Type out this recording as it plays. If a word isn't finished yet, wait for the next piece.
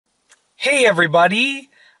Hey everybody,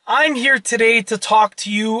 I'm here today to talk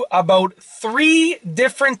to you about 3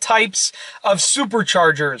 different types of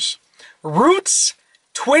superchargers: roots,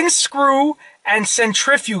 twin screw, and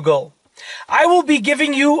centrifugal. I will be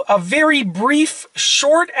giving you a very brief,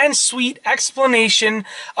 short and sweet explanation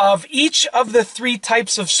of each of the 3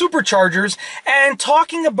 types of superchargers and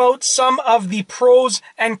talking about some of the pros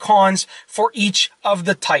and cons for each of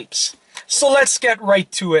the types. So let's get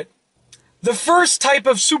right to it. The first type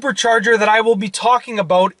of supercharger that I will be talking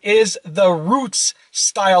about is the Roots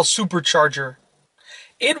style supercharger.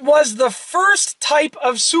 It was the first type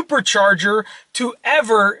of supercharger to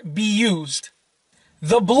ever be used.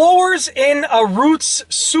 The blowers in a Roots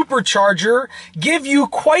supercharger give you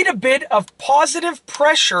quite a bit of positive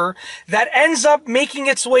pressure that ends up making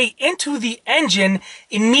its way into the engine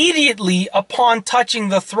immediately upon touching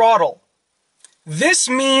the throttle. This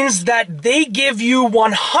means that they give you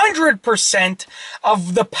 100%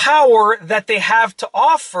 of the power that they have to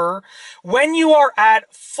offer when you are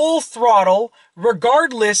at full throttle,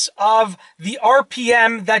 regardless of the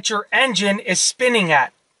RPM that your engine is spinning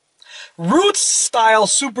at. Roots style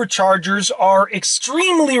superchargers are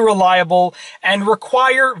extremely reliable and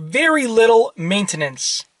require very little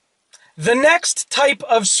maintenance. The next type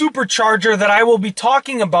of supercharger that I will be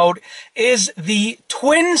talking about is the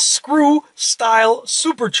twin screw style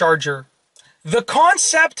supercharger. The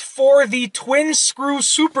concept for the twin screw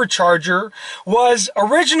supercharger was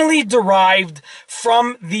originally derived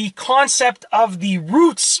from the concept of the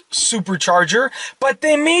Roots supercharger, but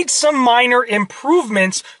they made some minor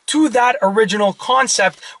improvements to that original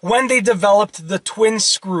concept when they developed the twin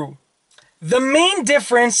screw. The main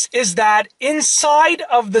difference is that inside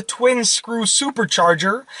of the twin screw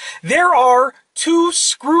supercharger, there are 2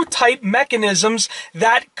 screw type mechanisms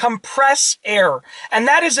that compress air. And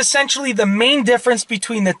that is essentially the main difference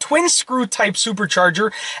between the twin screw type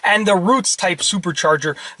supercharger and the Roots type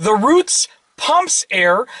supercharger. The Roots pumps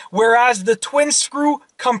air, whereas the twin screw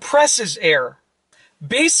compresses air.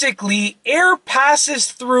 Basically, air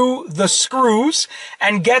passes through the screws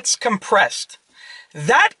and gets compressed.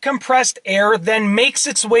 That compressed air then makes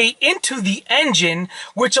its way into the engine,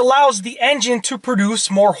 which allows the engine to produce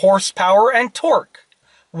more horsepower and torque.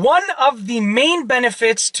 One of the main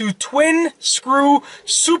benefits to twin screw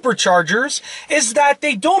superchargers is that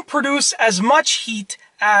they don't produce as much heat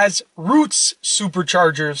as Roots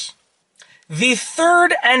superchargers. The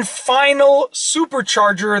third and final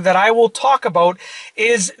supercharger that I will talk about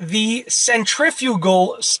is the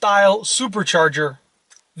centrifugal style supercharger.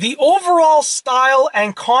 The overall style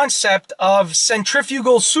and concept of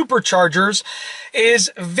centrifugal superchargers is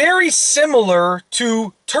very similar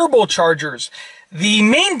to turbochargers. The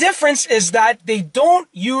main difference is that they don't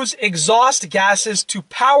use exhaust gases to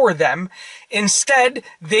power them. Instead,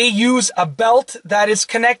 they use a belt that is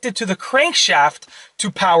connected to the crankshaft to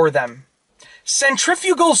power them.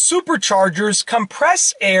 Centrifugal superchargers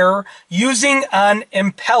compress air using an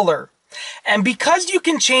impeller. And because you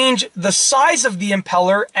can change the size of the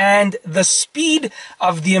impeller and the speed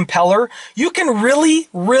of the impeller, you can really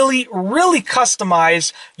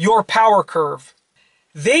customize your power curve.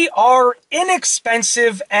 They are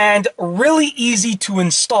inexpensive and really easy to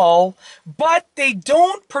install, but they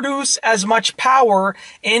don't produce as much power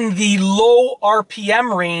in the low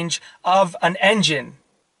RPM range of an engine.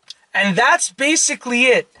 And that's basically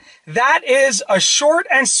it. That is a short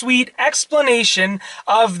and sweet explanation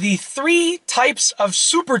of the 3 types of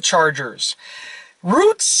superchargers: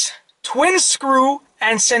 Roots, twin screw,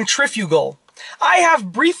 and centrifugal. I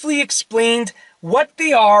have briefly explained what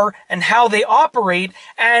they are and how they operate,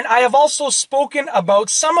 and I have also spoken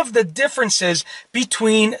about some of the differences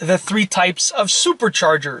between the 3 types of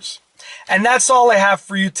superchargers. And that's all I have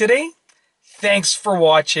for you today. Thanks for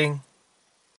watching.